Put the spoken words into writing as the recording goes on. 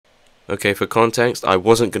Okay, for context, I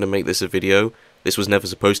wasn't going to make this a video. This was never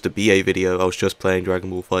supposed to be a video. I was just playing Dragon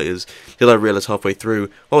Ball FighterZ till I realised halfway through,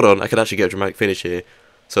 hold on, I could actually get a dramatic finish here.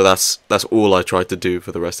 So that's all I tried to do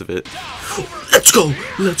for the rest of it. Let's go!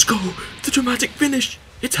 Let's go! The dramatic finish!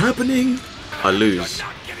 It's happening! I lose.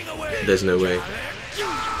 There's no way.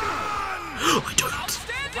 I don't.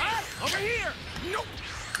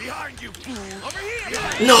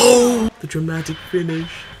 No! The dramatic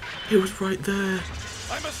finish. It was right there.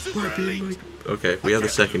 Right being my... Okay, we have the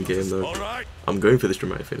second game though. I'm going for this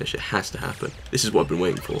dramatic finish. It has to happen. This is what I've been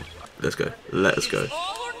waiting for. Let's go. Let us go.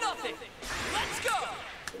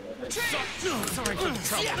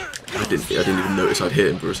 I didn't even notice I'd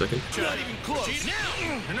hit him for a second.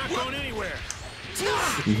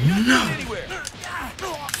 No!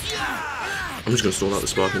 I'm just gonna stall out the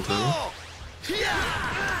sparking time.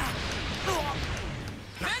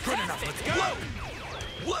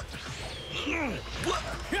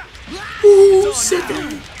 Ooh,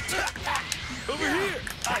 second!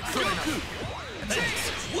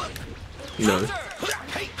 No.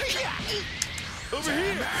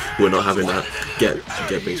 We're not having that. Get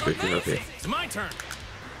things quickly up here. It's my turn.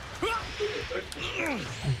 He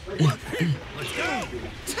read me.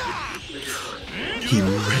 He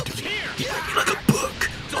read me like a book.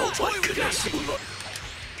 Oh my goodness.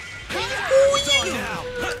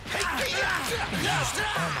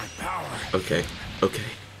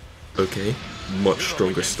 Okay. Much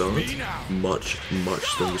stronger start. Much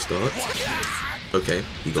stronger start. Okay,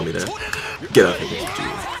 he got me there. Get out of here, Mr. G.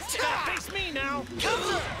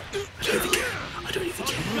 I don't even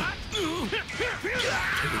care.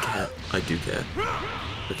 I do care.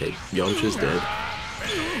 Okay, Yamcha's dead.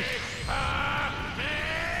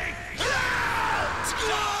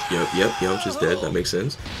 Yep, Yamcha's dead. That makes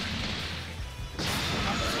sense.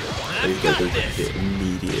 I need to go hit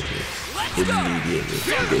immediately. I'm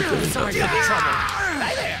getting thrown out there.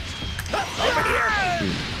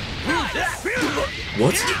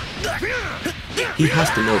 What? He has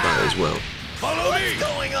to know about it as well. What's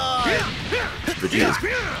going on? Vegeta's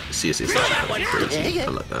CSA is actually crazy. I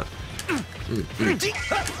like that.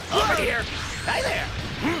 Over here. Hey there.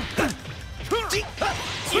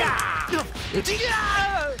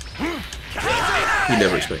 He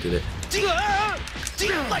never expected it.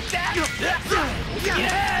 Like that.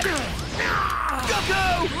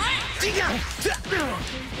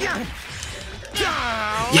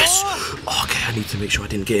 Yes! Okay, I need to make sure I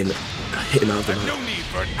didn't hit him out of the No need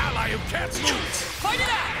for an ally who can't move. Fight it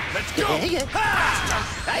out. Let's go.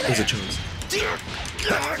 There's a chance.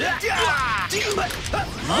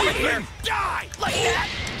 Over here. Die. Like that.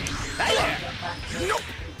 Hey there. Nope.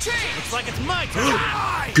 Looks like it's my turn.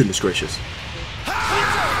 Goodness gracious.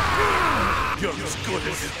 You're as good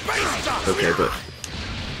as space stuff. Okay, but...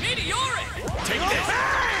 Meteoric. Take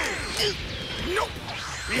this. Nope.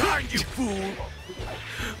 Behind you, fool.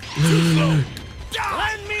 Too slow.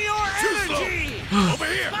 Lend me your energy. Over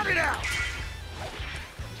here. Pop it out.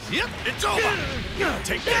 Yep, it's over.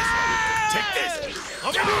 Take this. Take this.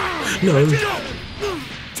 Over here. No.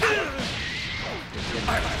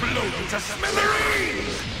 I'll blow you to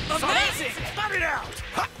smithereens. Amazing. Pop it out.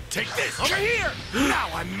 Take this. Over here. Now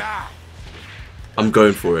I'm mad. I'm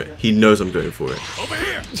going for it. He knows I'm going for it. Over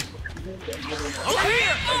here. Over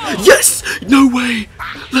here. Yes! No way!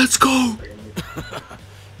 Let's go!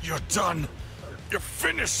 You're done. You're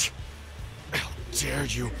finished. How dare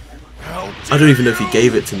you? How dare I don't even know if he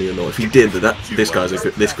gave it to me or not. If he did, this guy's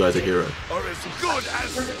a hero. Or as good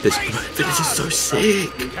as This is so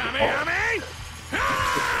sick. Kamehameha.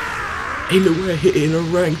 Ain't no way I hit it in a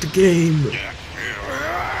ranked game.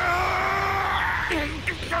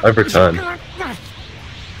 Over time.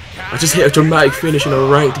 I just hit a dramatic finish in a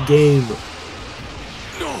ranked game.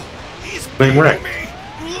 No, he's Being wrecked.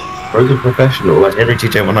 Bro's a professional, like every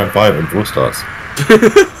TJ195 and Brawl Stars.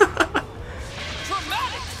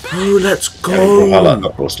 Bro, let's I go. like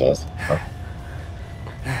not Brawl Stars.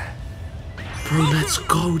 Bro, let's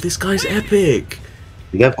go. This guy's epic.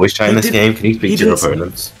 You get voice chat in this game, can you speak to your didn't-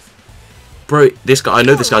 opponents? Bro, this guy, I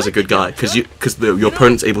know this guy's a good guy, because your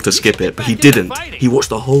opponent's able to skip it, but he didn't. He watched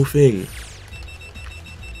the whole thing.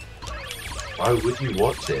 Why would you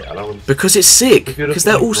watch it? I don't... Because it's sick. If you're Because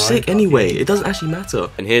they're all looking sick right, anyway. okay. It doesn't actually matter.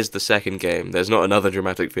 And here's the second game. There's not another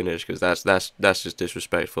dramatic finish, because that's just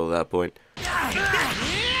disrespectful at that point. I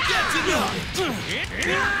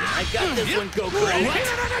got this one, Goku.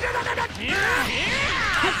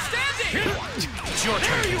 It's your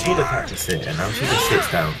turn. Vegeta had to sit, and now she just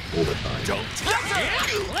sits down all the time.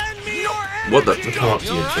 Lend me your energy. What the? Come up to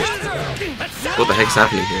you and just sit down. What the heck's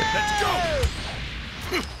happening here? Let's go.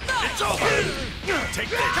 It's over. Take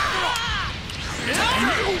this.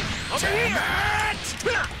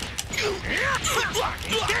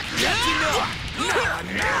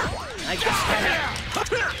 I got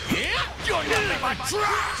you're nothing but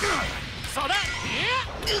trash. Saw that?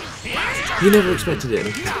 You never expected it.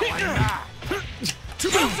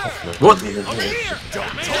 What? Over here! Don't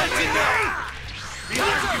touch it!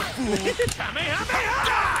 Behind you, fool!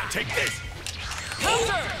 Kamehameha! Take this!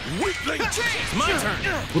 Weakling! It's my turn!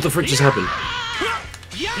 What the frick just happened?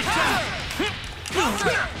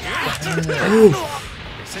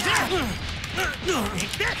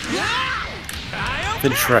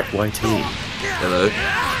 Then Shrek YT. Hello.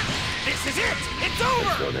 This is it! It's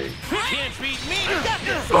over! Can't beat me! I got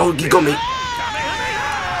this! Oh, you got me.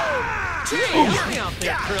 Help me out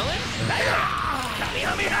there, Krillin!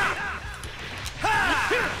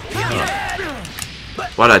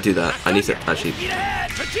 Why did I do that? I need to actually.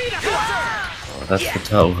 Oh, that's the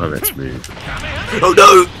Turtle Hermit's move. Oh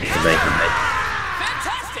no!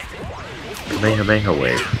 Kamehameha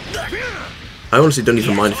wave. I honestly don't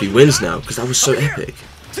even mind if he wins now because that was so epic.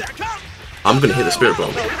 I'm gonna hit the Spirit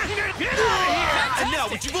Bomb. And now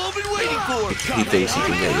what you've all been waiting for! He thinks he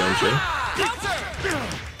can get Yamcha.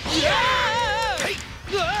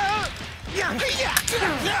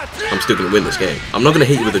 I'm still gonna win this game. I'm not gonna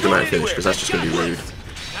hit you with a dramatic finish because that's just gonna be rude.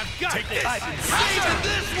 Take this! I've been saving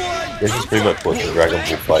this one! This is pretty much what the Dragon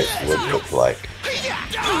Ball fights would look like.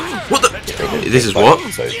 What the? if they didn't This take is 5 what?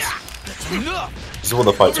 episodes. Enough! This is what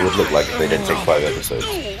the fights would look like if they didn't take 5 episodes.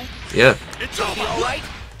 Yeah. It's over, alright?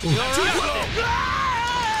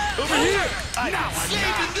 Over here! I'm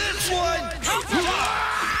saving this one!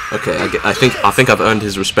 Okay, I think I've earned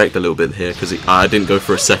his respect a little bit here because I didn't go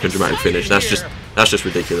for a second dramatic finish. That's just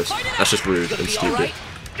ridiculous. That's just rude and stupid.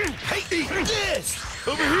 Hey, eat this!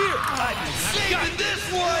 Over here! I'm saving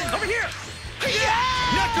this one! Over here!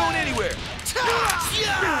 Not going anywhere!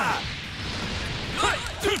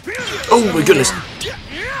 Oh my goodness!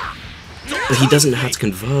 But he doesn't know how to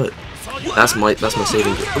convert. That's my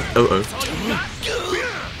saving. Oh.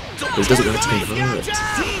 He doesn't know how to convert. He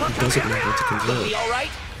doesn't know how to convert.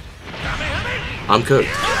 I'm cooked.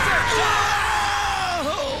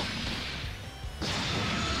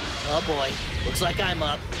 Oh boy, looks like I'm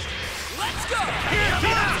up. Let's go!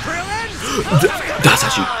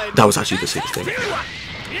 That was actually the sickest thing.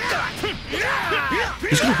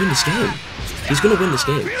 He's gonna win this game. He's gonna win this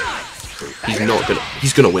game.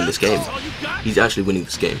 He's gonna win this game. He's actually winning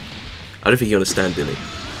this game. I don't think you understand, Billy.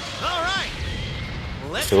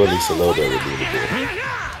 So at least a little bit would be the good.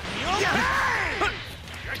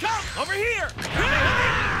 Over here!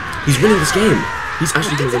 He's winning this game. He's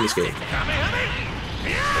actually gonna win this game.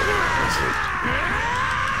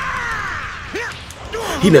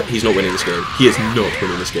 He's not winning this game. He is not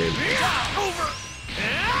winning this game.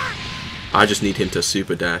 I just need him to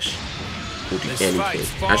super dash or do anything.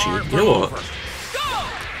 Actually, you know what?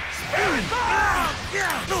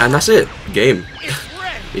 And that's it. Game.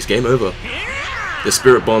 It's game over. The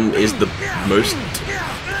Spirit Bomb is the most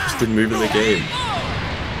trusted move in the game.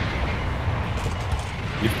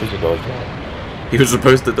 You're supposed to dodge that. He was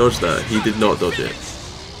supposed to dodge that. He did not dodge it.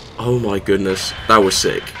 Oh my goodness. That was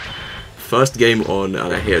sick. First game on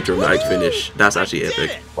and I hit a dramatic finish. That's actually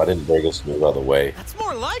epic. Why didn't Vegas move out of the way? That's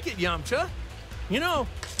more like it, Yamcha. You know,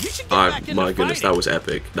 you should get back into My goodness, fighting. that was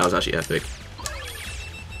epic. That was actually epic.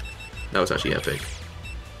 That was actually epic.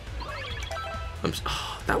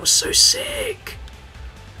 That was so sick.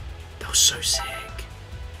 That was so sick.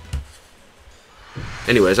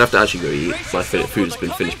 Anyways, I have to actually go eat. My food has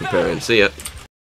been finished preparing. See ya.